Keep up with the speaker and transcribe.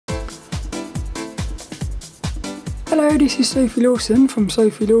Hello, this is Sophie Lawson from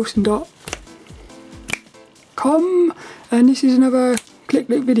sophielawson.com, and this is another Click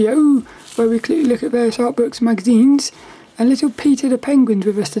Look video where we look at various art books and magazines. And little Peter the Penguin's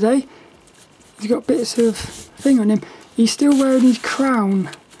with us today. He's got bits of thing on him. He's still wearing his crown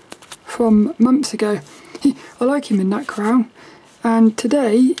from months ago. I like him in that crown. And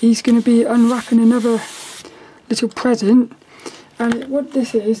today he's going to be unwrapping another little present. And what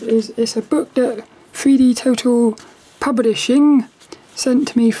this is it's a book that 3dtotal Publishing sent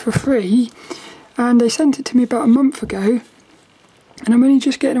to me for free, and they sent it to me about a month ago, and I'm only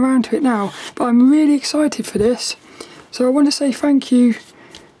just getting around to it now, but I'm really excited for this. So I want to say thank you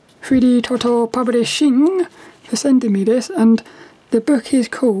 3dtotal Publishing for sending me this, and the book is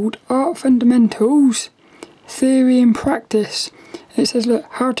called Art Fundamentals, Theory and Practice. It says, look,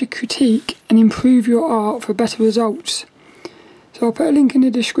 how to critique and improve your art for better results. So I'll put a link in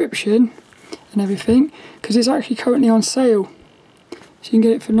the description and everything, because it's actually currently on sale, so you can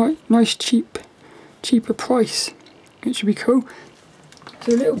get it for nice cheaper price, which should be cool.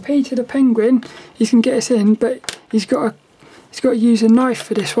 So little Peter the Penguin, he's gonna get us in, but he's got to use a knife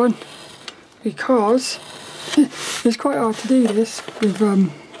for this one, because it's quite hard to do this with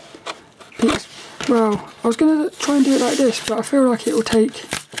Peter's. Well, I was gonna try and do it like this, but I feel like it will take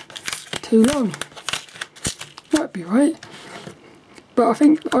too long. That'd be right. But I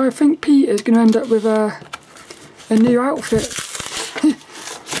think Peter's going to end up with a new outfit.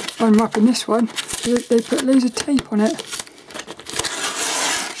 I'm wrapping this one. They put loads of tape on it.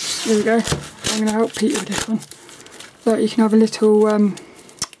 There we go. I'm going to help Peter with this one. Like, you can have a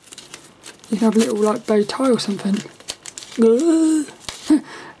little like bow tie or something.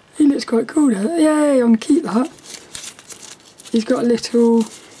 He looks quite cool there. Yay! I'm going to keep that. He's got a little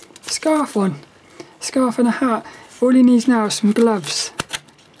scarf on, scarf and a hat. All he needs now is some gloves.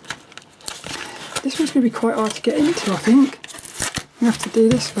 This one's going to be quite hard to get into, I think. I'm going to have to do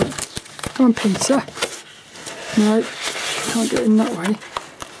this one. Come on, Peter. No, can't get in that way.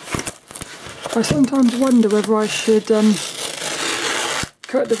 I sometimes wonder whether I should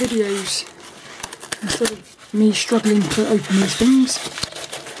cut the videos instead of me struggling to open these things.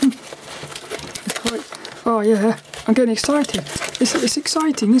 It's quite... Oh yeah, I'm getting excited. It's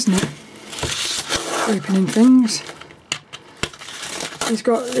exciting, isn't it? Opening things. He's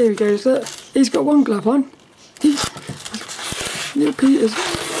got, there he goes, look, he's got one glove on. Little Peter's,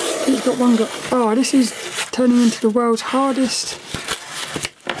 he's got one glove. Oh, this is turning into the world's hardest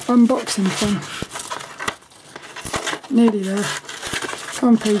unboxing thing. Nearly there. Come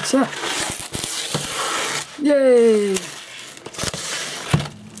on, Peter. Yay!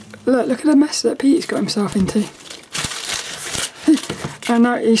 Look at the mess that Peter's got himself into. And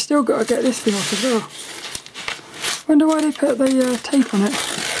now he's still got to get this thing off as well. Wonder why they put the tape on it.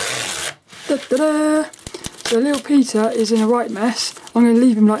 Da -da -da. So little Peter is in a right mess. I'm going to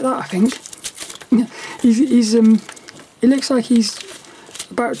leave him like that, I think. He looks like he's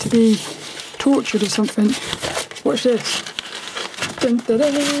about to be tortured or something. Watch this. Dun, da, da.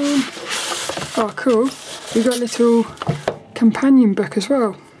 Oh, cool. We've got a little companion book as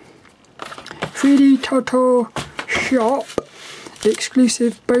well. 3dtotal Shop.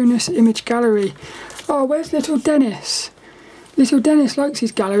 Exclusive bonus image gallery. Oh, where's little Dennis? Little Dennis likes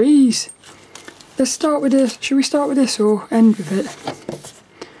his galleries. Let's start with this. Should we start with this or end with it?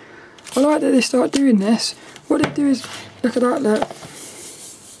 I like that they start doing this. What they do is, look at that, look.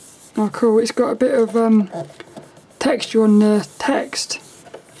 Oh, cool. It's got a bit of texture on the text.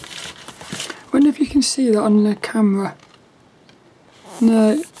 Wonder if you can see that on the camera.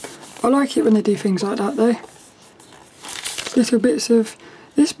 No. I like it when they do things like that, though. Little bits of...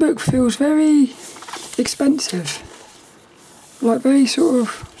 This book feels very expensive, like very sort of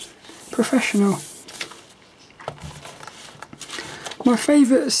professional. My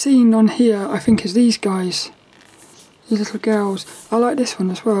favourite scene on here, I think, is these guys, these little girls. I like this one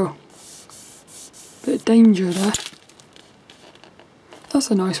as well. Bit of danger there.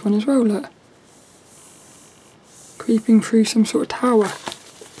 That's a nice one as well, look. Creeping through some sort of tower.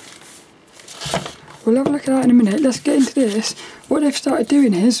 We'll have a look at that in a minute. Let's get into this. What they've started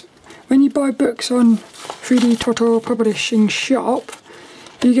doing is, when you buy books on 3dtotal Publishing Shop,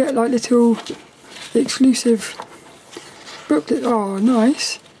 you get like little exclusive booklet. Oh,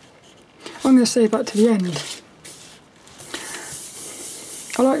 nice. I'm going to save that to the end.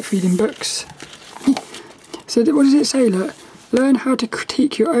 I like reading books. So what does it say? Look, learn how to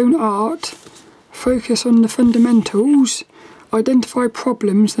critique your own art, focus on the fundamentals, identify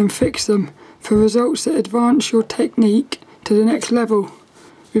problems, then fix them for results that advance your technique to the next level.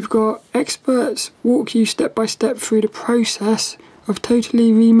 We've got experts walk you step by step through the process of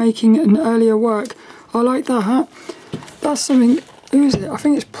totally remaking an earlier work. I like that. That's something, who is it? I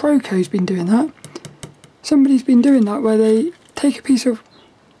think it's Proco's been doing that. Somebody's been doing that where they take a piece of,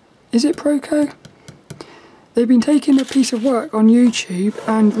 is it Proco? They've been taking a piece of work on YouTube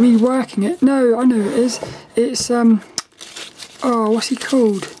and reworking it. No, I know it is. It's, oh, what's he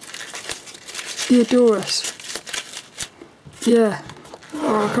called? Theodorus. Yeah.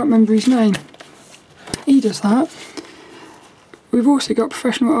 Oh, I can't remember his name. He does that. We've also got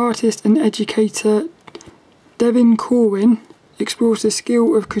professional artist and educator Devin Corwin explores the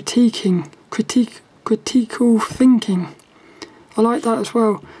skill of critical thinking. I like that as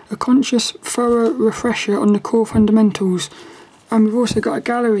well. A conscious, thorough refresher on the core fundamentals. And we've also got a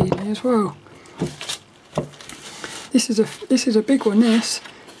gallery in here as well. This is a big one, this.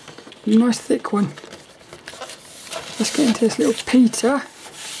 A nice thick one. Let's get into this little Peter.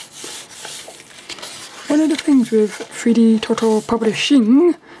 One of the things with 3dtotal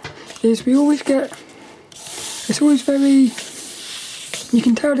publishing is we always get, it's always very, you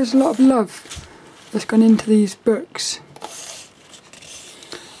can tell there's a lot of love that's gone into these books.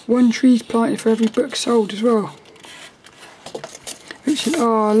 One tree's planted for every book sold as well. Which is,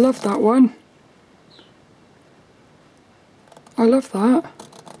 oh, I love that one. I love that.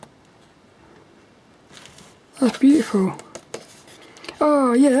 That's beautiful.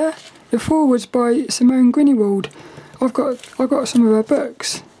 Oh yeah, the foreword's by Simone Greenwald. I've got some of her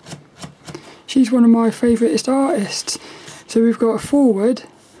books. She's one of my favouriteest artists. So we've got a foreword,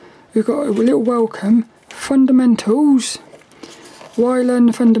 we've got a little welcome, fundamentals. Why learn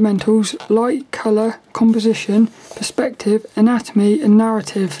the fundamentals? Light, colour, composition, perspective, anatomy and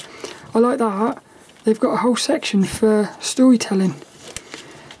narrative. I like that. They've got a whole section for storytelling.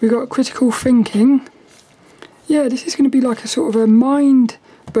 We've got critical thinking. Yeah, this is going to be like a sort of a mind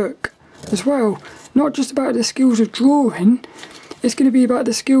book as well. Not just about the skills of drawing, it's going to be about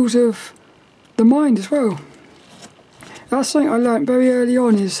the skills of the mind as well. That's something I learnt very early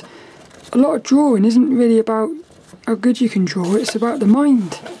on, is a lot of drawing isn't really about how good you can draw, it's about the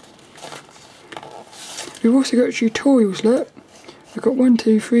mind. We've also got tutorials, look. We've got 1,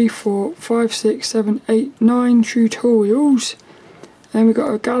 2, 3, 4, 5, 6, 7, 8, 9 tutorials. And we've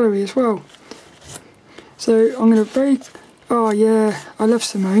got a gallery as well. So I'm going to oh yeah, I love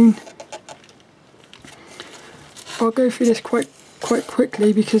Simone. I'll go through this quite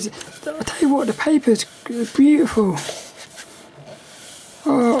quickly because I'll tell you what, the paper's beautiful.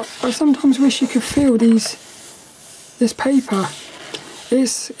 Oh, I sometimes wish you could feel this paper.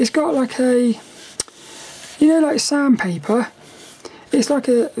 It's got like a, you know, like sandpaper. It's like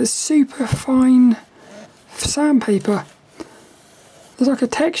a super fine sandpaper. There's like a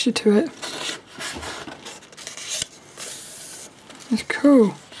texture to it. It's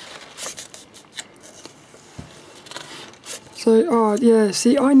cool. So, oh yeah,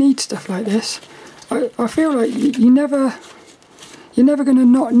 see, I need stuff like this. I feel like you're never going to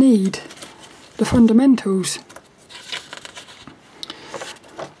not need the fundamentals.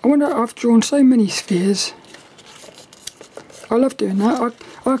 I wonder, I've drawn so many spheres. I love doing that.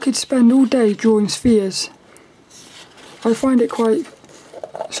 I could spend all day drawing spheres. I find it quite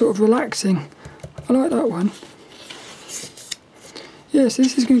sort of relaxing. I like that one. Yeah, so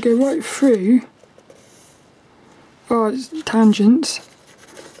this is going to go right through. Oh, it's tangents.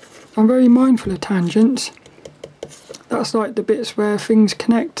 I'm very mindful of tangents. That's like the bits where things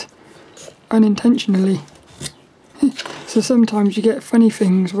connect unintentionally. So sometimes you get funny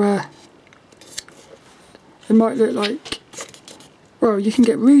things where it might look like, well, you can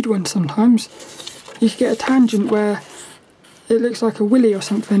get rude ones sometimes. You can get a tangent where it looks like a willy or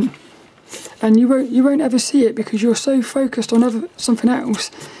something, and you won't ever see it because you're so focused on something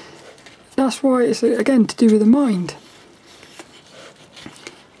else. That's why it's, again, to do with the mind,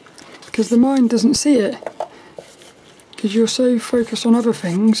 because the mind doesn't see it because you're so focused on other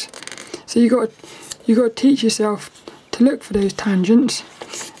things. So you got to teach yourself to look for those tangents.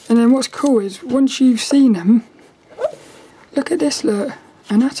 And then what's cool is once you've seen them, look at this, look,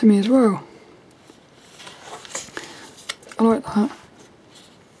 anatomy as well. I like that.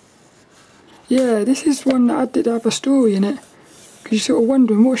 Yeah, this is one that did have a story in it, because you're sort of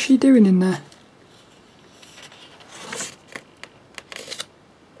wondering what's she doing in there.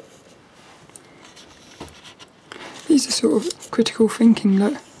 These are sort of critical thinking,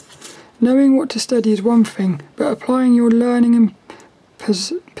 look. Knowing what to study is one thing, but applying your learning and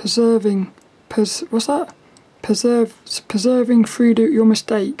persevering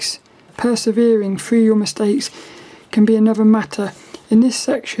through your mistakes can be another matter. In this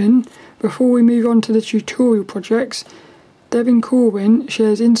section, before we move on to the tutorial projects, Devin Corwin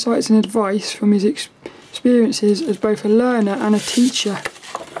shares insights and advice from his experiences as both a learner and a teacher.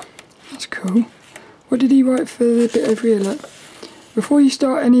 That's cool. What did he write for the bit over here? Look. Before you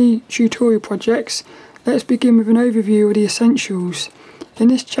start any tutorial projects, let's begin with an overview of the essentials. In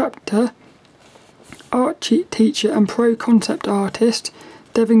this chapter, art teacher and pro concept artist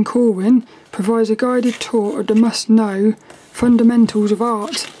Devin Corwin provides a guided tour of the must-know fundamentals of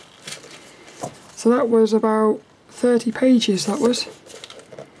art. So that was about 30 pages, that was.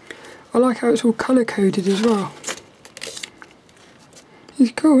 I like how it's all colour-coded as well.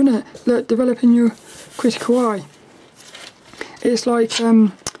 It's cool, isn't it? Look, developing your critical eye. It's like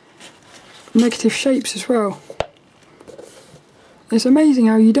negative shapes as well. It's amazing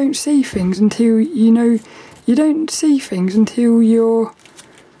how you don't see things until you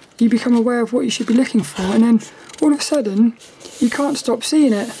become aware of what you should be looking for, and then all of a sudden you can't stop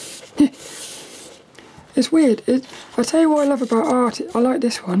seeing it. It's weird. I tell you what I love about art. I like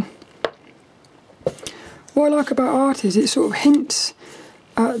this one. What I like about art is it sort of hints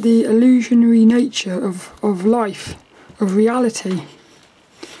at the illusionary nature of life, of reality,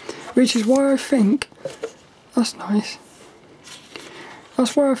 which is why I think, that's nice,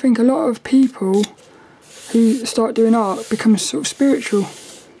 that's why I think a lot of people who start doing art become sort of spiritual.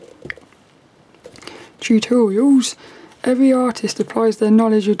 Tutorials. Every artist applies their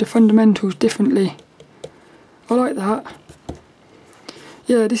knowledge of the fundamentals differently. I like that.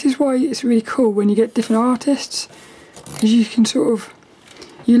 Yeah, this is why it's really cool when you get different artists, because you can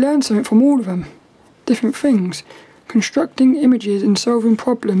you learn something from all of them, different things, constructing images and solving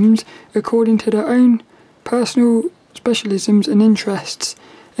problems according to their own personal specialisms and interests.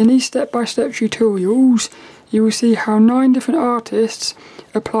 In these step-by-step tutorials, you will see how 9 different artists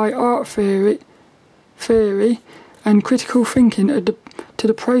apply art theory and critical thinking to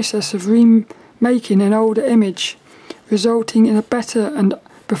the process of remaking an older image, resulting in a better and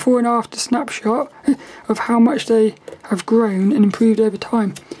before and after snapshot of how much they have grown and improved over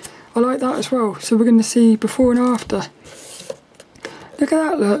time. I like that as well. So we're going to see before and after. Look at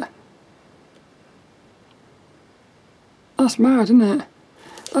that, look. That's mad, isn't it?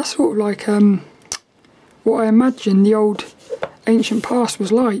 That's sort of like what I imagine the old ancient past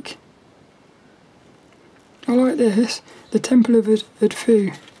was like. I like this. The Temple of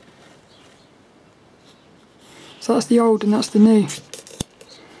Edfu. So that's the old and that's the new.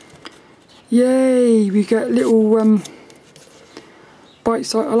 Yay! We get little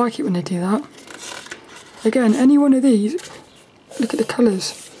bites. I like it when they do that. Again, any one of these, look at the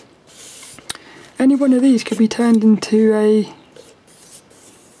colours. Any one of these could be turned into a,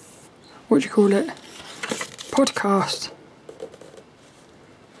 what do you call it? Podcast.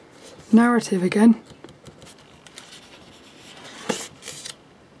 Narrative again.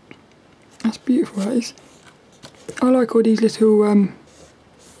 That's beautiful, that is. I like all these little,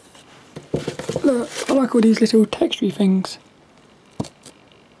 look, I like all these little textury things.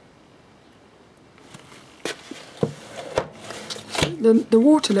 The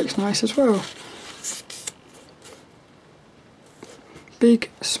water looks nice as well. Big,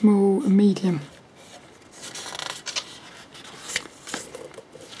 small, and medium.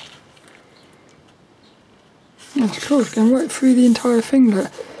 That's cool, it's going right through the entire thing,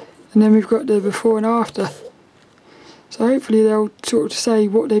 look. And then we've got the before and after. So hopefully they'll sort of say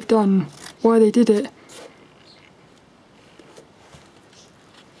what they've done, why they did it.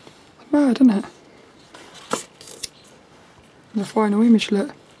 It's mad, isn't it? The final image,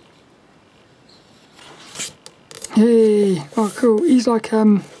 look. Hey, oh cool. He's like,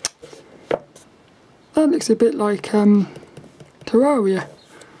 that looks a bit like Terraria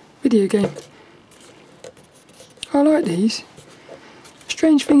video game. I like these.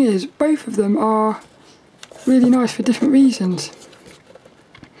 Strange thing is, both of them are really nice for different reasons.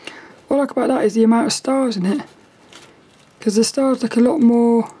 What I like about that is the amount of stars in it, because the stars look a lot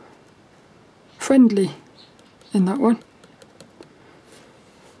more friendly in that one.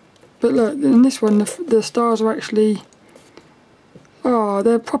 But look, in this one the stars are actually, oh,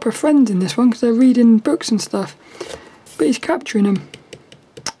 they're proper friends in this one because they're reading books and stuff. But he's capturing them.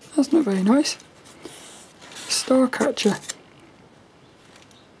 That's not very nice. Star catcher.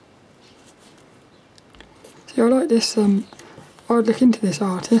 See, I like this, I'd look into this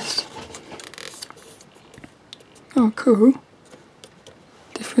artist. Oh, cool.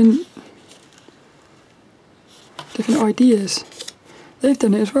 Different ideas. They've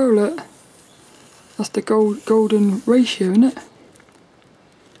done it as well, look. That's the golden ratio, isn't it?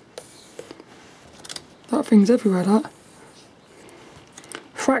 That thing's everywhere, that.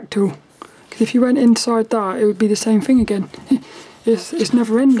 Fractal. Because if you went inside that, it would be the same thing again. It's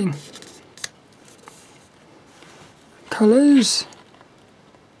never ending. Colours.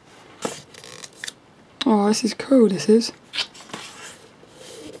 Oh, this is cool, this is.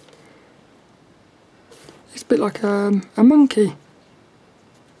 bit like a monkey.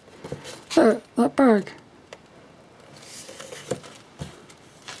 Look, that bag.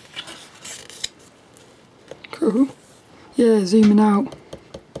 Cool. Yeah, zooming out.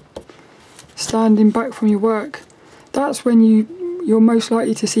 Standing back from your work. That's when you're most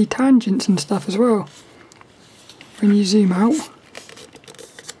likely to see tangents and stuff as well. When you zoom out.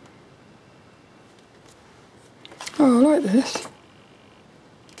 Oh, I like this.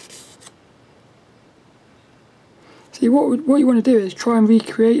 See, what you want to do is try and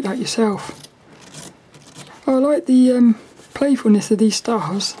recreate that yourself. Oh, I like the playfulness of these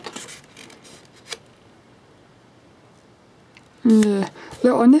stars. Yeah,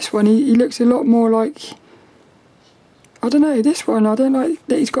 look, on this one he looks a lot more like, I don't know, this one I don't like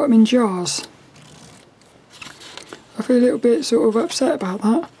that he's got them in jars. I feel a little bit sort of upset about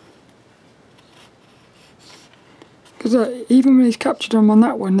that. Because look, even when he's captured them on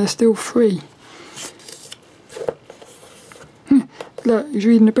that one, they're still free. Look, he's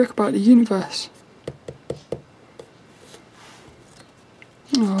reading a book about the universe.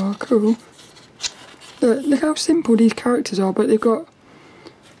 Oh, cool. Look how simple these characters are, but they've got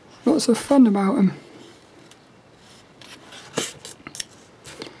lots of fun about them.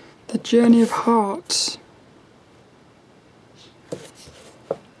 The Journey of Hearts.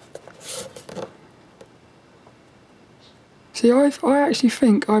 See, I actually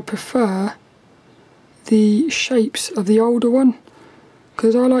think I prefer the shapes of the older one,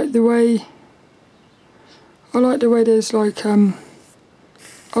 because I like the way there's like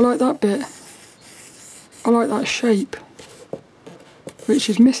I like that bit. I like that shape, which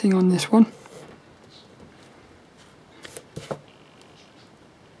is missing on this one.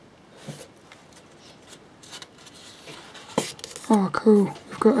 Oh, cool.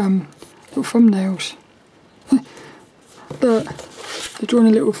 We've got little thumbnails. Look, they're drawing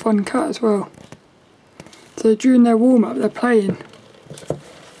a little fun cat as well. So during their warm-up, they're playing,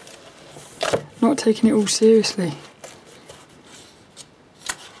 not taking it all seriously.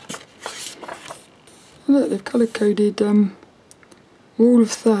 Look, they've colour-coded rule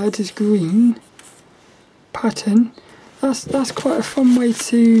of thirds is green, pattern. That's quite a fun way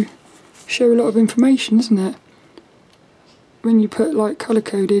to show a lot of information, isn't it? When you put like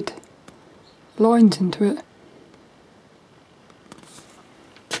colour-coded lines into it.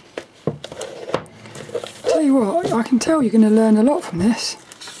 Tell you what, I can tell you're going to learn a lot from this.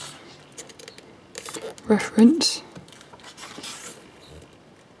 Reference.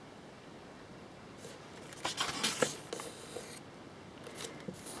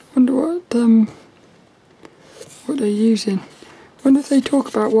 Wonder what they're using. Wonder if they talk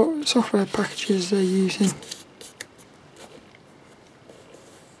about what software packages they're using.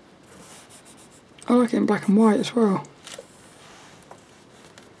 I like it in black and white as well.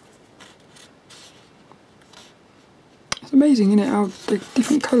 It's amazing, isn't it, how the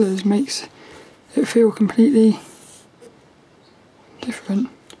different colours makes it feel completely different.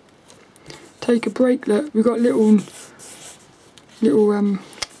 Take a break. Look, we've got little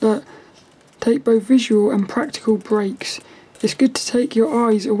take both visual and practical breaks. It's good to take your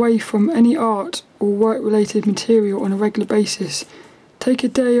eyes away from any art or work-related material on a regular basis. Take a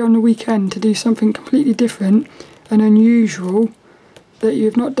day on the weekend to do something completely different and unusual that you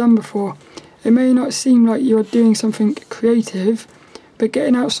have not done before. It may not seem like you are doing something creative, but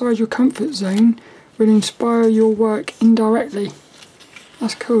getting outside your comfort zone will inspire your work indirectly.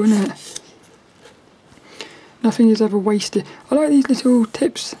 That's cool, isn't it? Nothing is ever wasted. I like these little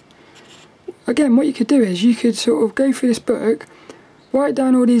tips. Again, what you could do is you could sort of go through this book, write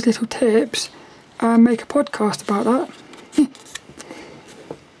down all these little tips and make a podcast about that.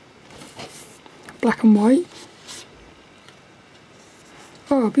 Black and white.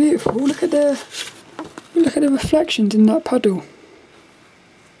 Oh, beautiful. Look at the reflections in that puddle.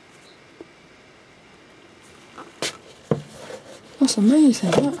 That's amazing,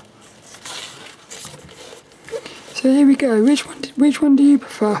 that. So here we go. Which one do you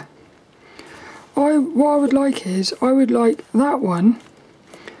prefer? What I would like is, I would like that one.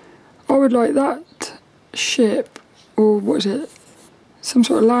 I would like that ship, or what is it? Some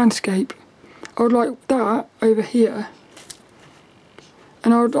sort of landscape. I would like that over here.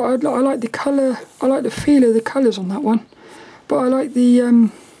 And I like the colour. I like the feel of the colours on that one. But I like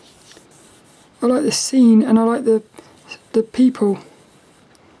the scene, and I like the people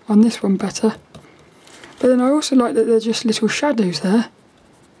on this one better. But then I also like that they're just little shadows there.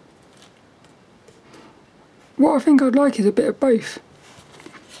 What I think I'd like is a bit of both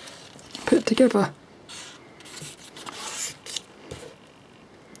put together.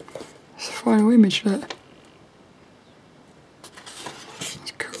 It's the final image, look.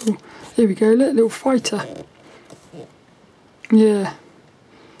 It's cool. Here we go, look, little fighter. Yeah,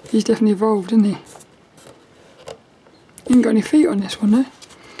 he's definitely evolved, isn't he? He ain't got any feet on this one though.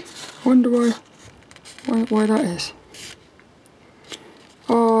 I wonder why that is.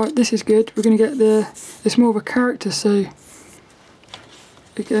 Oh, this is good. We're going to get it's more of a character, so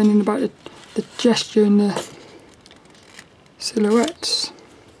we're going in about the gesture and the silhouettes.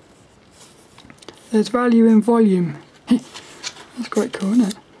 There's value in volume. That's quite cool, isn't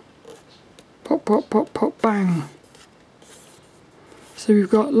it? Pop, pop, pop, pop, bang. So we've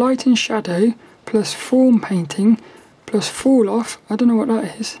got light and shadow, plus form painting, plus fall off, I don't know what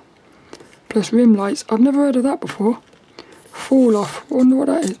that is, plus rim lights. I've never heard of that before. Fall off, I wonder what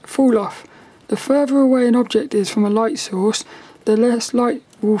that is. Fall off. The further away an object is from a light source, the less light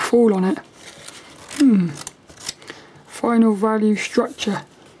will fall on it. Final value structure.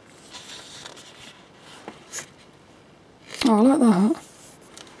 Oh, I like that.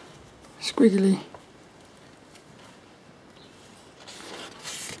 Squiggly.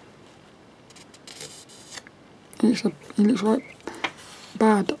 He looks like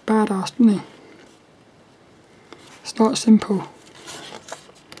badass, doesn't he? Start simple.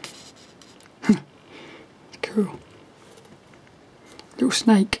 Cool. Little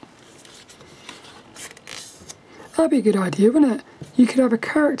snake. That'd be a good idea, wouldn't it? You could have a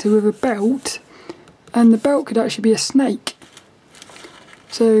character with a belt, and the belt could actually be a snake.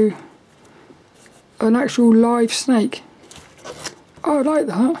 So, an actual live snake. Oh, I like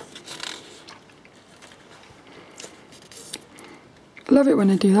that. I love it when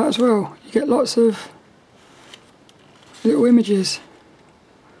they do that as well. You get lots of little images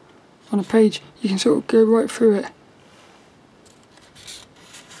on a page. You can sort of go right through it.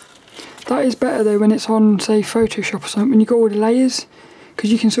 That is better though when it's on, say, Photoshop or something, when you got all the layers, because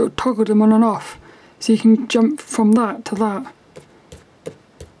you can sort of toggle them on and off, so you can jump from that to that.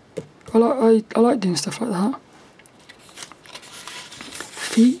 I like doing stuff like that.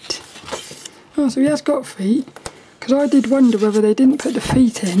 Feet. Oh, so he has got feet. Because I did wonder whether they didn't put the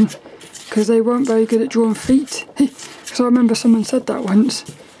feet in because they weren't very good at drawing feet. Because I remember someone said that once.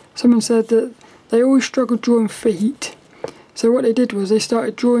 Someone said that they always struggled drawing feet. So what they did was they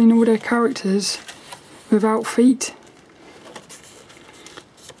started drawing all their characters without feet.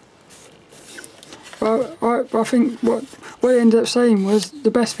 Well, I think what they ended up saying was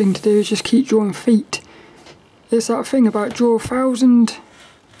the best thing to do is just keep drawing feet. There's that thing about draw 1,000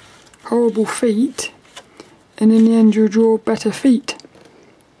 horrible feet, and in the end you'll draw better feet.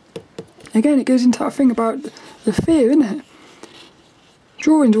 Again, it goes into that thing about the fear, isn't it?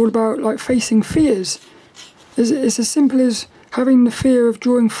 Drawing's all about like facing fears. It's as simple as having the fear of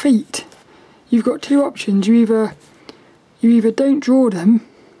drawing feet. You've got two options. You either don't draw them,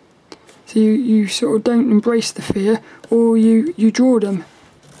 so you sort of don't embrace the fear, or you draw them.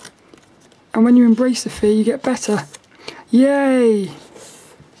 And when you embrace the fear, you get better. Yay!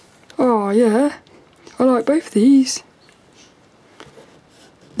 Oh yeah. I like both these.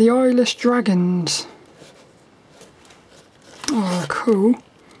 The Eyeless Dragons. Oh, cool.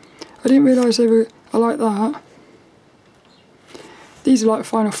 I didn't realise they were... I like that. These are like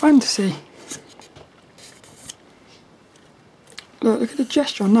Final Fantasy. Look at the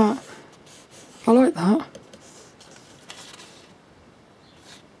gesture on that. I like that.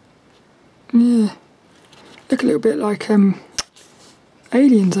 Yeah. Look a little bit like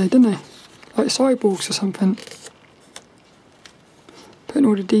aliens though, don't they? Like cyborgs or something. Putting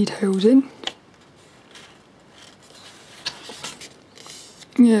all the details in.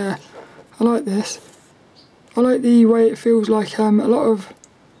 Yeah, I like this. I like the way it feels like a lot of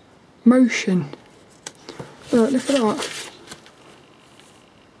motion. Look at that.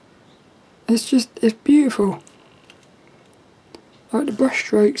 It's beautiful. Like the brush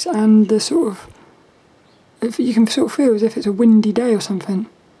strokes and the sort of... You can sort of feel as if it's a windy day or something.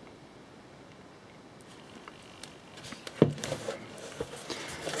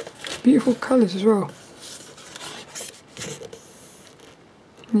 Beautiful colours as well.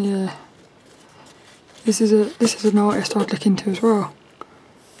 Yeah. This is an artist I'd look into as well.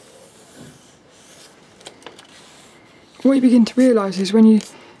 What you begin to realise is when you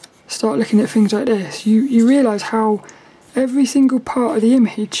start looking at things like this, you realise how every single part of the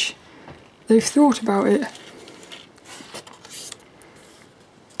image, they've thought about it.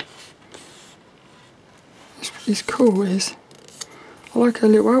 It's cool, it is. I like her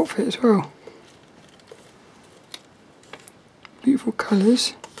little outfit as well. Beautiful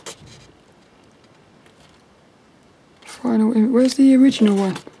colours. Final image. Where's the original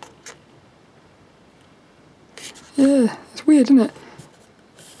one? Yeah, it's weird, isn't it?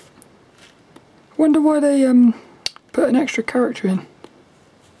 I wonder why they put an extra character in.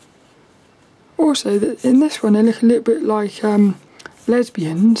 Or Also, in this one they look a little bit like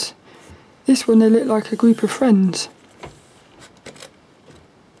lesbians. This one they look like a group of friends.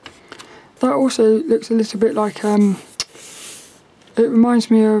 That also looks a little bit like, it reminds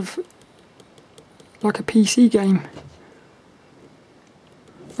me of like a PC game.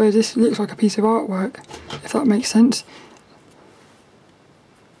 Whereas this looks like a piece of artwork, if that makes sense.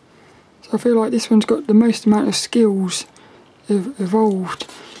 So I feel like this one's got the most amount of skills evolved.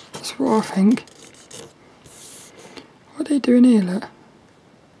 That's what I think. What are they doing here, look?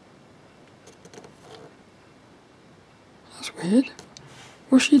 That's weird.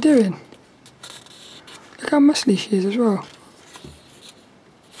 What's she doing? Look how muscly she is as well.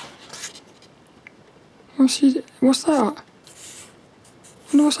 What's that? I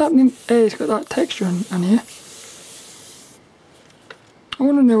wonder what's happening. Hey, it's got that texture on here. I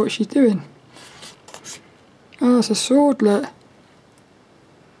want to know what she's doing. Oh, that's a sword, look.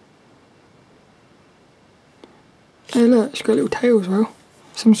 Hey, look, she's got a little tail as well.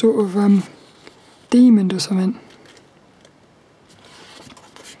 Some sort of demon or something.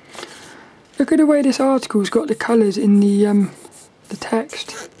 Look at the way this article's got the colours in the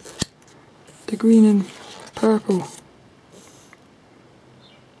text. The green and purple.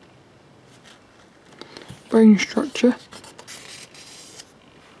 Bone structure.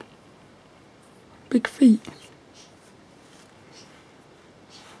 Big feet.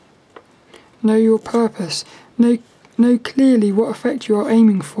 Know your purpose. Know clearly what effect you are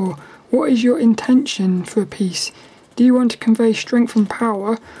aiming for. What is your intention for a piece? Do you want to convey strength and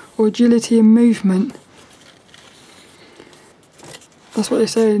power, or agility and movement? That's what they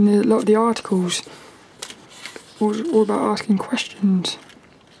say in a lot of the articles. All about asking questions.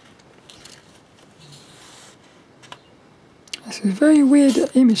 It's a very weird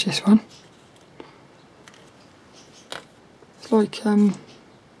image, this one. It's like, I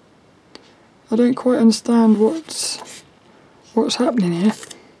don't quite understand what's happening here.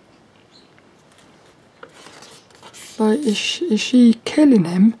 Like, is she killing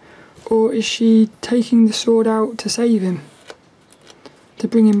him, or is she taking the sword out to save him? To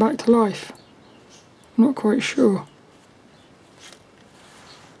bring him back to life? I'm not quite sure.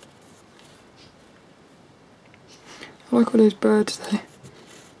 I like all those birds though.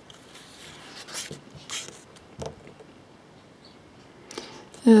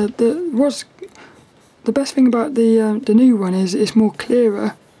 Yeah, the best thing about the new one is it's more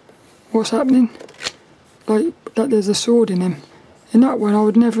clearer what's happening. Like that there's a sword in him. In that one I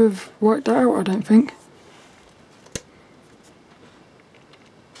would never have worked that out, I don't think.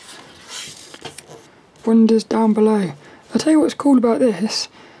 Wonders down below. I'll tell you what's cool about this.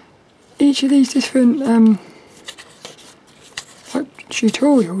 Each of these different like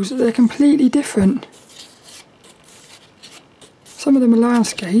tutorials, they're completely different. Some of them are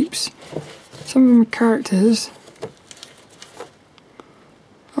landscapes, some of them are characters.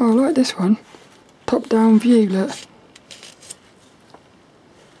 Oh, I like this one. Top down view, look.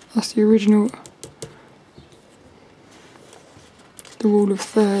 That's the original. The rule of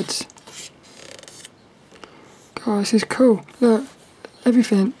thirds. God, this is cool. Look,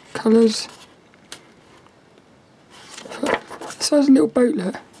 everything, colours. This has a little boat,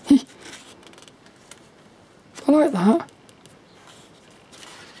 look. I like that.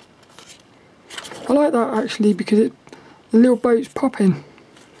 I like that actually because the little boat's popping.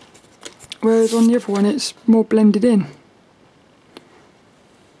 Whereas on the other one it's more blended in.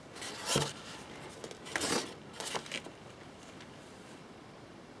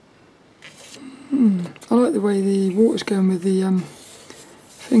 I like the way the water's going with the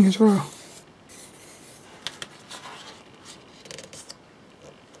thing as well.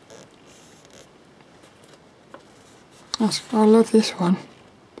 I love this one.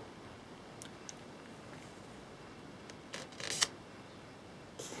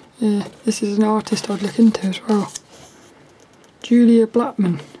 Yeah, this is an artist I'd look into as well. Julia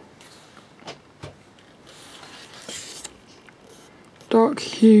Blackman. Dark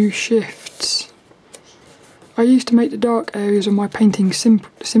hue shifts. I used to make the dark areas of my paintings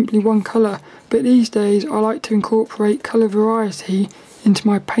simply one colour, but these days I like to incorporate colour variety into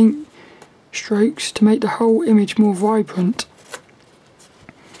my paint strokes to make the whole image more vibrant.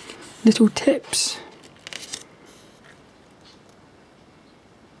 Little tips.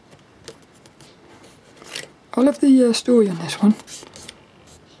 I love the story on this one,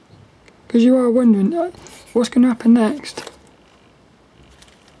 because you are wondering what's going to happen next.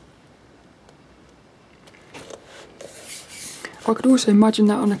 I could also imagine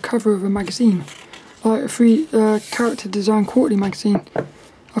that on the cover of a magazine, like a free character design quarterly magazine.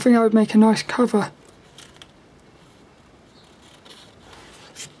 I think that would make a nice cover.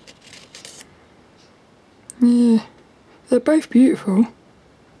 Yeah, they're both beautiful.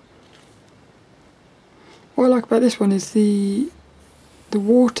 What I like about this one is the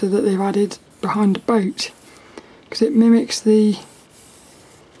water that they've added behind the boat, because it mimics the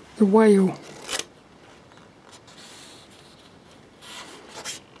whale.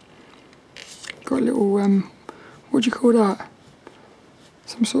 Got a little what do you call that?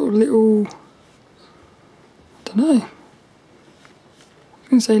 Some sort of little, I don't know. I was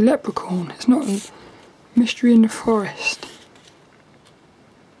going to say leprechaun. It's not a mystery in the forest.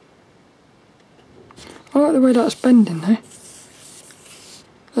 I like the way that's bending though.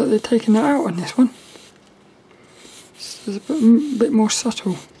 Look, they're taking that out on this one. It's a bit more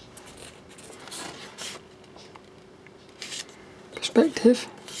subtle perspective.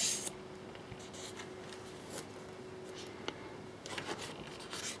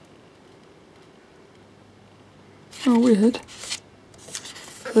 Oh, weird.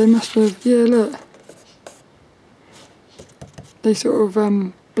 They must have, yeah, look. They sort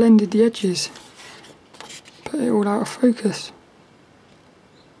of blended the edges. Put it all out of focus.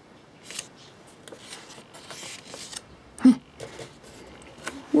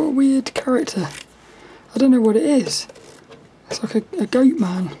 What a weird character. I don't know what it is. It's like a goat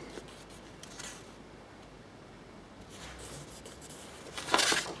man.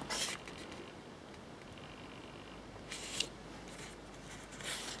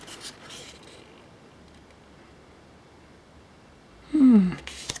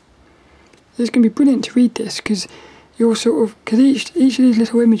 It's going to be brilliant to read this, because you're sort of, because each of these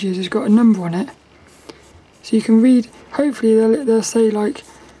little images has got a number on it, so you can read. Hopefully they'll say like,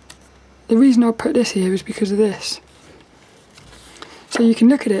 the reason I put this here is because of this. So you can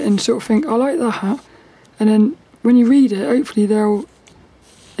look at it and sort of think, I like that, and then when you read it, hopefully they'll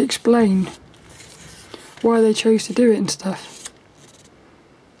explain why they chose to do it and stuff.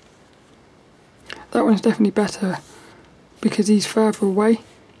 That one's definitely better because he's further away.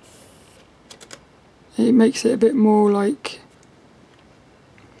 It makes it a bit more like,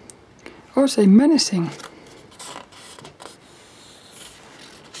 I would say, menacing.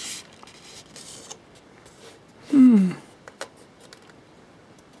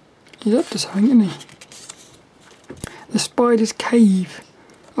 He's up to something, isn't he? The spider's cave.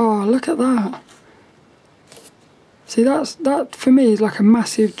 Oh, look at that. See, that for me is like a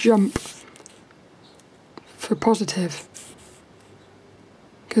massive jump for positive.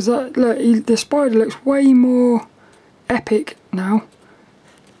 Because that, look, the spider looks way more epic now,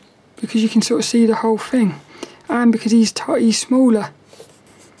 because you can sort of see the whole thing, and because he's smaller.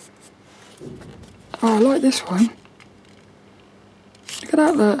 Oh, I like this one. Look at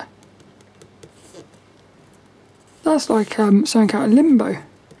that, look. That's like something out of Limbo.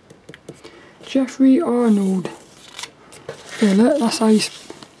 Jeffrey Arnold. Yeah, look, that's how you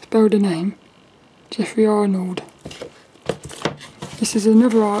spell the name. Jeffrey Arnold. This is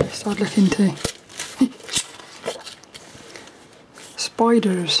another artist I'd look into.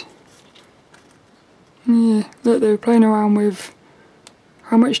 Spiders. Yeah, look, they were playing around with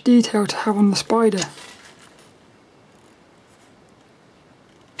how much detail to have on the spider.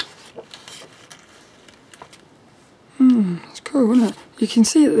 It's cool, isn't it? You can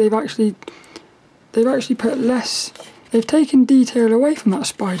see that they've actually put less. They've taken detail away from that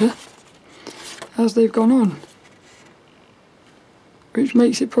spider as they've gone on, which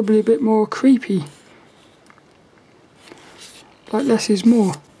makes it probably a bit more creepy. Like less is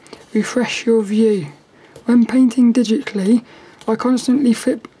more. Refresh your view. When painting digitally, I constantly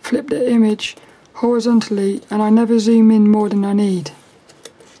flip the image horizontally and I never zoom in more than I need.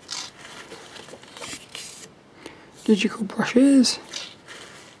 Digital brushes.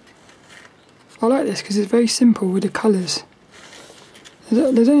 I like this because it's very simple with the colours.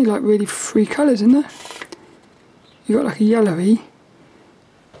 There's only like really 3 colours in there. You've got like a yellowy,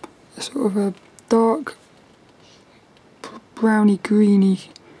 a sort of a dark browny greeny,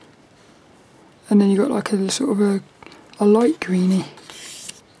 and then you've got like a sort of a light greeny.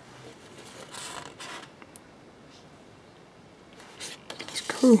 It's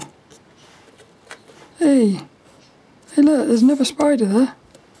cool. Hey look, there's another spider there.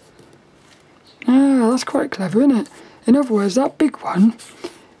 Ah, that's quite clever, isn't it? In other words, that big one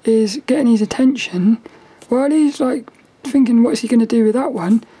is getting his attention while he's like thinking what's he going to do with that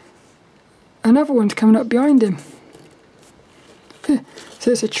one. Another one's coming up behind him.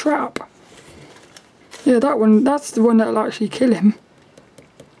 So it's a trap. Yeah, that one, that's the one that'll actually kill him.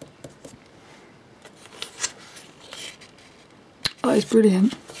 That is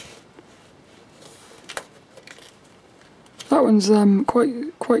brilliant. That one's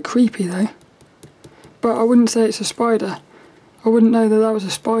quite creepy though. But I wouldn't say it's a spider. I wouldn't know that was a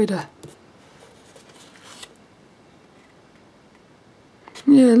spider.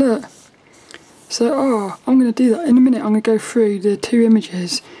 Yeah, look. So, I'm going to do that. In a minute, I'm going to go through the two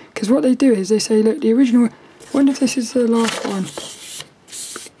images. Because what they do is they say, look, the original... I wonder if this is the last one.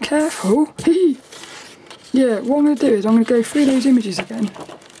 Careful. Yeah, what I'm going to do is I'm going to go through those images again.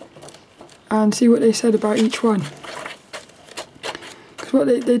 And see what they said about each one. Because what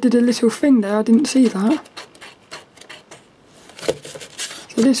they did a little thing there, I didn't see that.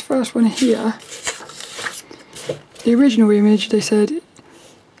 So this first one here, the original image, they said,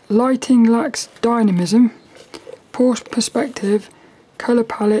 lighting lacks dynamism, poor perspective, colour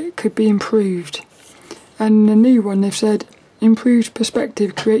palette could be improved. And the new one they've said, improved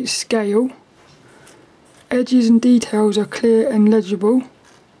perspective creates scale, edges and details are clear and legible,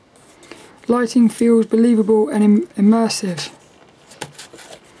 lighting feels believable and immersive.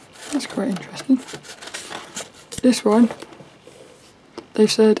 That's quite interesting. This one,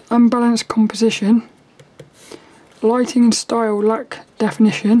 they've said unbalanced composition, lighting and style lack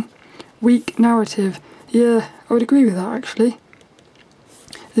definition, weak narrative. Yeah, I would agree with that actually.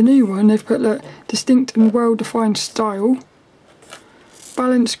 The new one, they've put, look, distinct and well-defined style,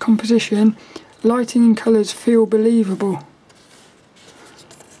 balanced composition, lighting and colours feel believable.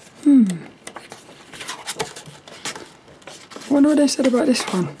 I wonder what they said about this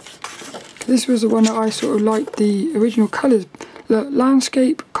one. This was the one that I sort of liked, the original colours. Look,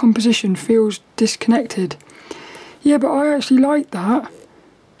 landscape composition feels disconnected. Yeah, but I actually like that.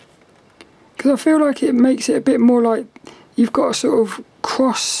 Because I feel like it makes it a bit more like you've got a sort of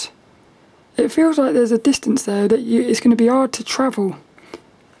cross. It feels like there's a distance there that it's going to be hard to travel.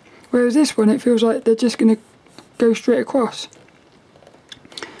 Whereas this one, it feels like they're just going to go straight across.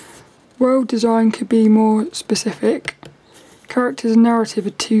 World design could be more specific. Characters and narrative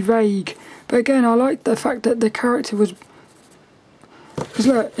are too vague. But again, I like the fact that the character was... Because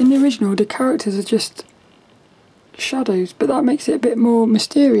look, in the original, the characters are just shadows, but that makes it a bit more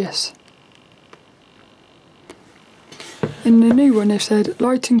mysterious. In the new one, they've said,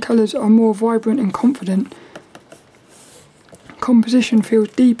 light and colours are more vibrant and confident. Composition feels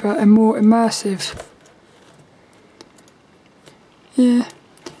deeper and more immersive. Yeah.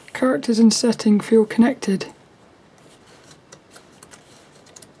 Characters and setting feel connected.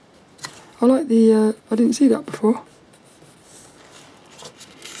 I like the, I didn't see that before.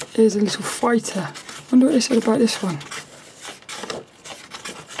 Here's a little fighter. Wonder what they said about this one.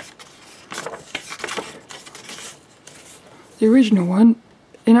 The original one,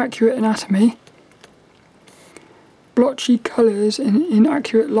 inaccurate anatomy, blotchy colours and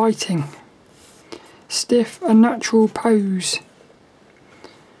inaccurate lighting, stiff unnatural pose.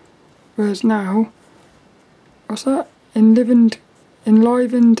 Whereas now, what's that? Enlivened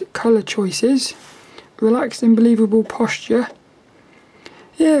colour choices, relaxed and believable posture.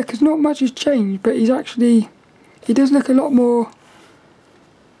 Yeah, because not much has changed, but he does look a lot more,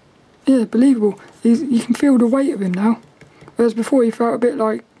 yeah, believable. You can feel the weight of him now. Whereas before he felt a bit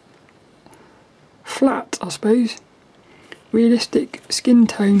like flat, I suppose. Realistic skin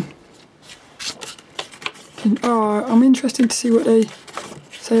tone. I'm interested to see what they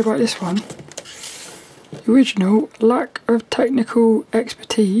say about this one. Original, lack of technical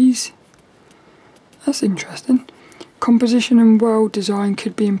expertise. That's interesting. Composition and world design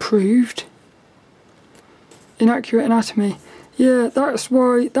could be improved. Inaccurate anatomy. Yeah, that's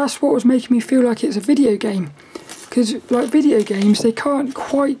what was making me feel like it's a video game. Because, like video games, they can't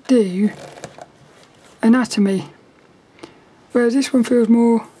quite do anatomy. Whereas this one feels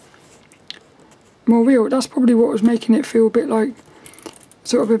more real. That's probably what was making it feel a bit like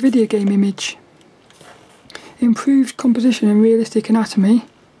sort of a video game image. Improved composition and realistic anatomy.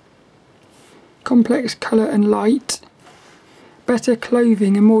 Complex colour and light. Better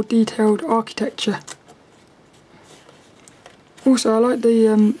clothing and more detailed architecture. Also, I like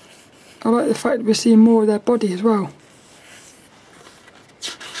the fact that we're seeing more of their body as well.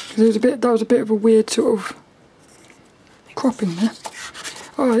 Because that was a bit of a weird sort of cropping there.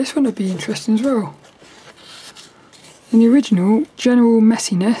 Oh, this one would be interesting as well. In the original, general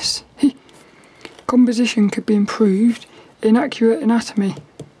messiness. Composition could be improved. Inaccurate anatomy.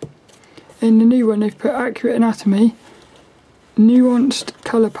 In the new one, they've put accurate anatomy. Nuanced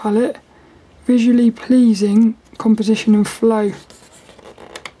colour palette. Visually pleasing composition and flow.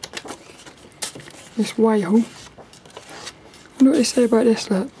 This whale. I wonder what they say about this,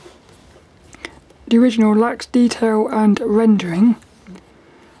 look. The original lacks detail and rendering.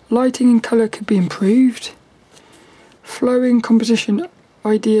 Lighting and colour could be improved. Flowing composition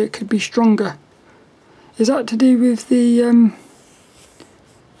idea could be stronger. Is that to do with the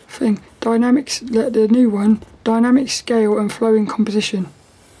thing? Dynamics, the new one, dynamic scale and flowing composition.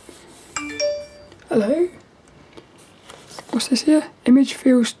 Hello? What's this here? Image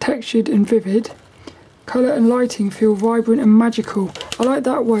feels textured and vivid. Colour and lighting feel vibrant and magical. I like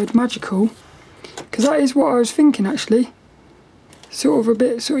that word, magical, because that is what I was thinking actually. Sort of a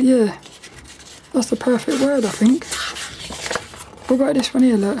bit, yeah. That's the perfect word, I think. What about this one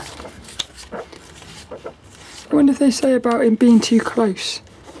here, look? I wonder if they say about it being too close.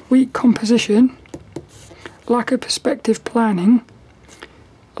 Weak composition, lack of perspective planning,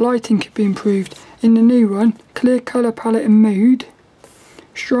 lighting could be improved. In the new one, clear colour palette and mood,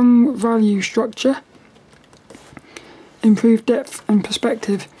 strong value structure, improved depth and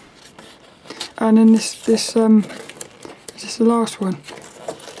perspective. And then this is the last one.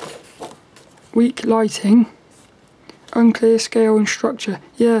 Weak lighting, unclear scale and structure.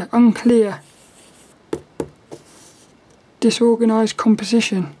 Yeah, unclear. Disorganised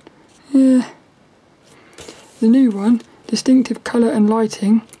composition. Yeah. The new one, distinctive colour and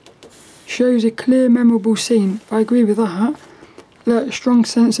lighting, shows a clear, memorable scene. I agree with that. Look, a strong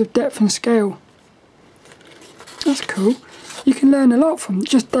sense of depth and scale. That's cool. You can learn a lot from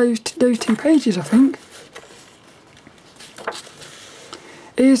just those 2 pages, I think.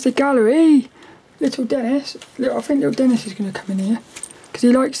 Here's the gallery. Little Dennis. Look, I think little Dennis is going to come in here because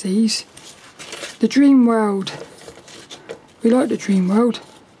he likes these. The Dream World. We like the Dream World.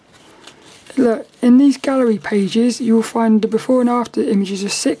 Look, in these gallery pages you will find the before and after images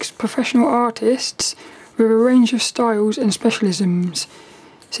of 6 professional artists with a range of styles and specialisms.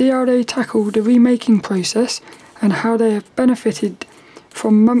 See how they tackle the remaking process and how they have benefited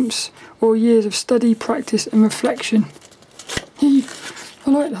from months or years of study, practice and reflection. I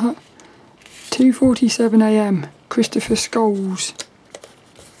like that. 2:47 AM, Christopher Scholes.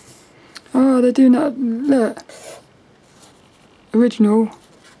 Oh, they're doing that, look. Original.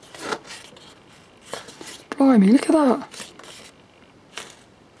 Blimey, look at that.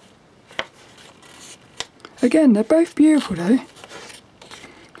 Again, they're both beautiful though.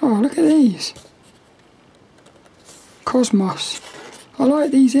 Oh, look at these. Cosmos. I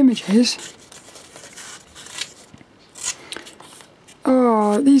like these images.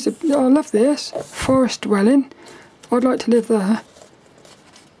 Oh, these are, I love this. Forest dwelling. I'd like to live there.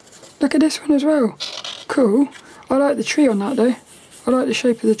 Look at this one as well. Cool. I like the tree on that though. I like the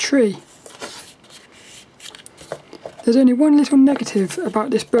shape of the tree. There's only one little negative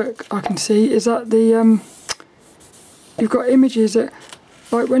about this book I can see, is that the you've got images that,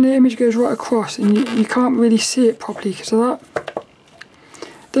 like when the image goes right across and you can't really see it properly because of that.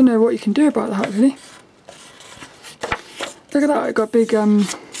 Don't know what you can do about that really. Look at that, it got big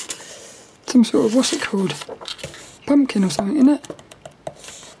some sort of, what's it called? Pumpkin or something, isn't it?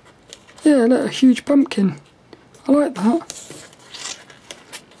 Yeah, look, a huge pumpkin. I like that.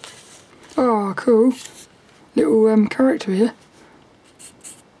 Oh, cool. Little character here.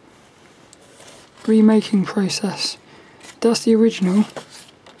 Remaking process. That's the original.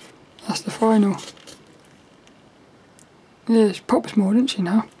 That's the final. Yeah, she pops more, doesn't she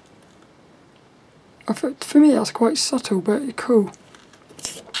now? For me that's quite subtle, but cool.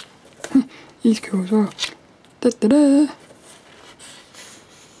 He's cool as well. Da -da -da.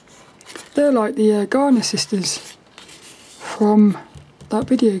 They're like the Garner sisters from that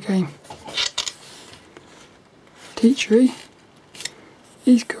video game. Teachery.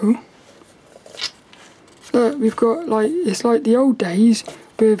 He's cool. Look, we've got like, it's like the old days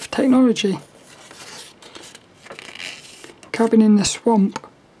with technology. Cabin in the swamp.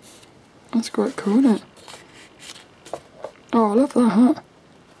 That's quite cool, isn't it? Oh, I love that.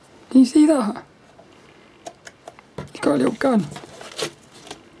 Can you see that? He's got a little gun.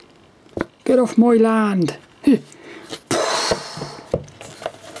 Get off my land.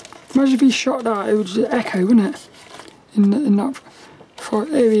 Imagine if he shot that, it would just echo, wouldn't it? In that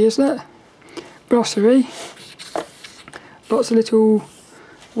forest. Here he is, look. Glossary. Lots of little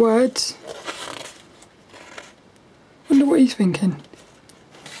words. Wonder what he's thinking.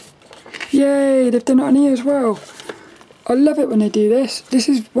 Yay, they've done it on here as well. I love it when they do this. This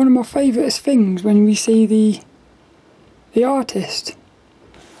is one of my favourite things when we see the artist.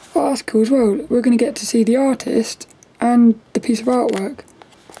 Oh, that's cool as well. We're going to get to see the artist and the piece of artwork.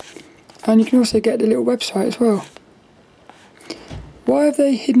 And you can also get the little website as well. Why have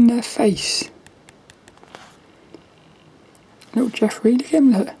they hidden their face? Little Jeffrey, look at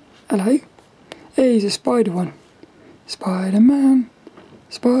him, look. Hello. Hey, he's a spider one. Spider-Man.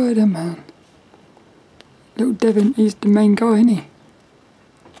 Spider-Man. Little Devin, he's the main guy, isn't he?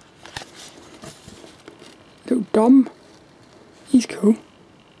 Little Dom. He's cool.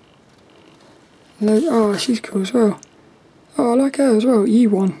 Oh, she's cool as well. Oh, I like her as well.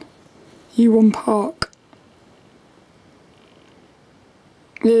 Ewon. Ewon Park.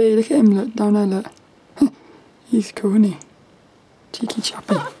 Yeah, look at him, look, down there, look. He's cool, isn't he? Cheeky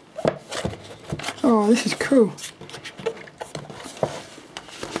chappy. Oh, this is cool.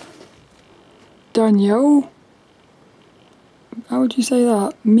 Danielle. How would you say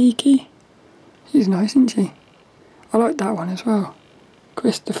that? Miki? She's nice, isn't she? I like that one as well.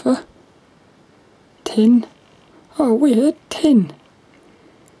 Christopher. Tin. Oh, weird. Tin.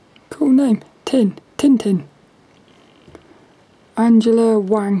 Cool name. Tin. Tintin. Angela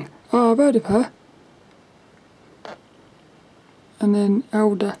Wang. Oh, I've heard of her. And then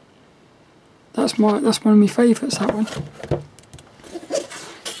Elder. That's one of my favourites, that one.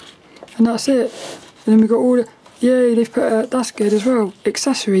 And that's it. And then we've got all the... Yay, they've put... that's good as well.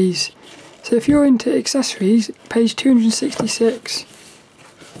 Accessories. So if you're into accessories, page 266.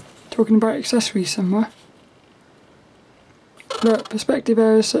 Talking about accessories somewhere. Look, perspective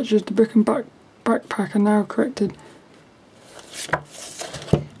errors such as the book and backpack are now corrected.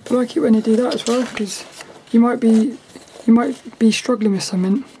 I like it when they do that as well, because you might be struggling with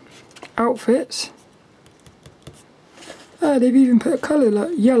something. Outfits. Oh, they've even put a colour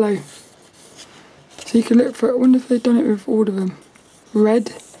like yellow. So you can look for, I wonder if they've done it with all of them.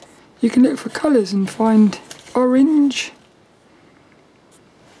 Red. You can look for colours and find orange.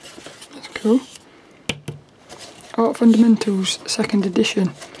 That's cool. Art Fundamentals, 2nd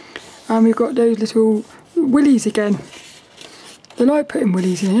edition. And we've got those little willies again. They like putting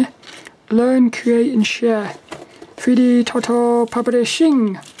willies in here. Learn, create and share. 3dtotal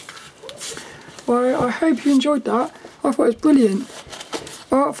publishing. Well, I hope you enjoyed that. I thought it was brilliant.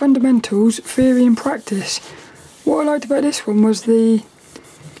 Art Fundamentals, Theory and Practice. What I liked about this one was I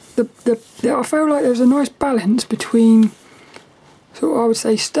felt like there was a nice balance between sort of, I would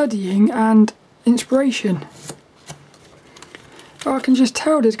say, studying and inspiration. I can just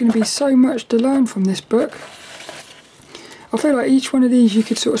tell there's going to be so much to learn from this book. I feel like each one of these you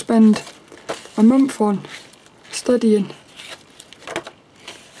could sort of spend a month on studying.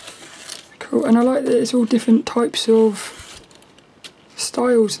 Cool, and I like that it's all different types of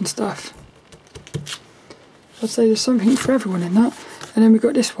styles and stuff. I'd say there's something for everyone in that. And then we've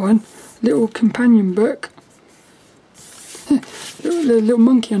got this one, little companion book. little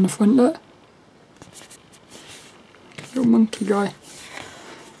monkey on the front, look. Little monkey guy.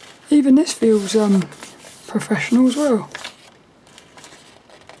 Even this feels professional as well.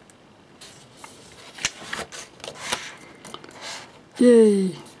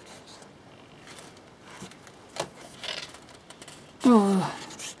 Yay. Oh.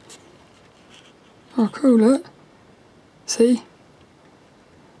 Oh, cool, look. See?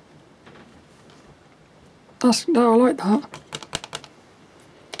 I like that.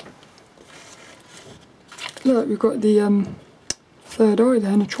 Look, we've got the third eye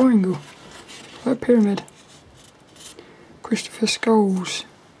there and a triangle. Like a pyramid. Christopher Skulls.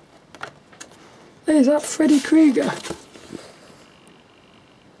 Hey, is that Freddy Krueger?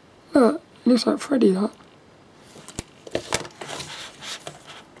 Look, it looks like Freddy, that.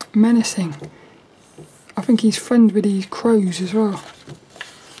 Menacing. I think he's friends with these crows as well.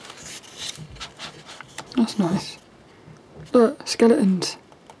 That's nice. Look, skeletons.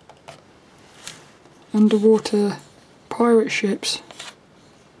 Underwater pirate ships.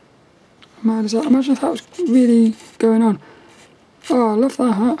 Mad as that. Imagine if that was really going on. Oh, I love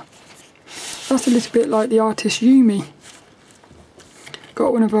that. That's a little bit like the artist Yumi.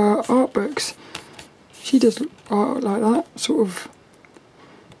 Got one of her art books. She does art like that, sort of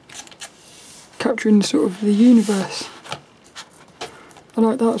capturing sort of the universe. I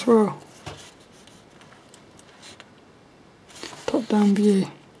like that as well. Top down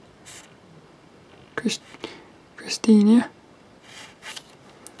view. Christina.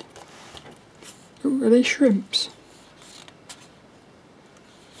 Ooh, are they shrimps?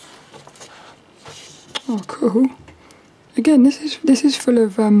 Oh, cool. Again, this is full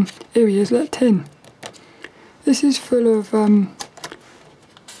of areas. Look, tin. This is full of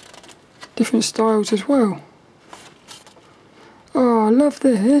different styles as well. Oh, I love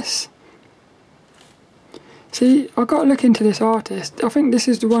this. See, I've got to look into this artist. I think this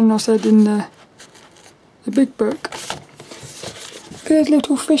is the one I said in the big book. There's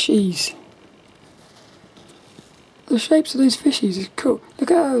little fishies. The shapes of these fishies is cool.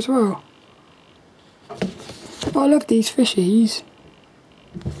 Look at that as well. I love these fishies.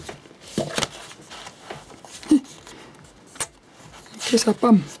 Kiss her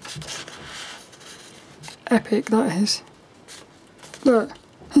bum. Epic that is. Look.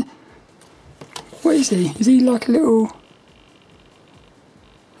 What is he? Is he like a little...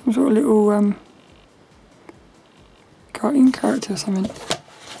 some sort of little cartoon character or something?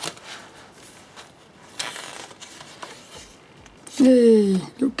 Hey,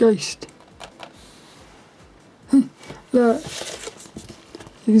 little ghost. Look.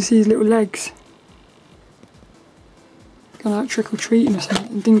 You can see his little legs. Kind of like trick-or-treating or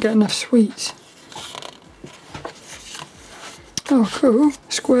something, didn't get enough sweets. Oh cool,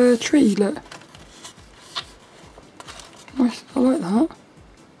 square tree, look. Nice, I like that.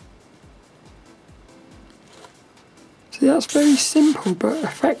 See, that's very simple but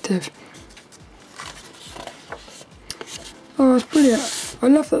effective. Oh, it's brilliant. I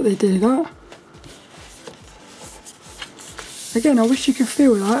love that they do that. Again, I wish you could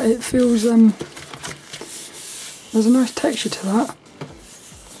feel that. It feels, there's a nice texture to that.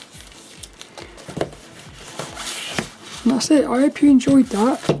 And that's it. I hope you enjoyed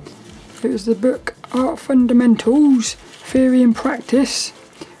that. It was the book Art Fundamentals, Theory and Practice,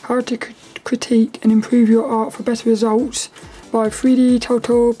 How to Critique and Improve Your Art for Better Results by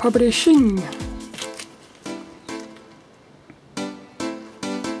 3dtotal Publishing.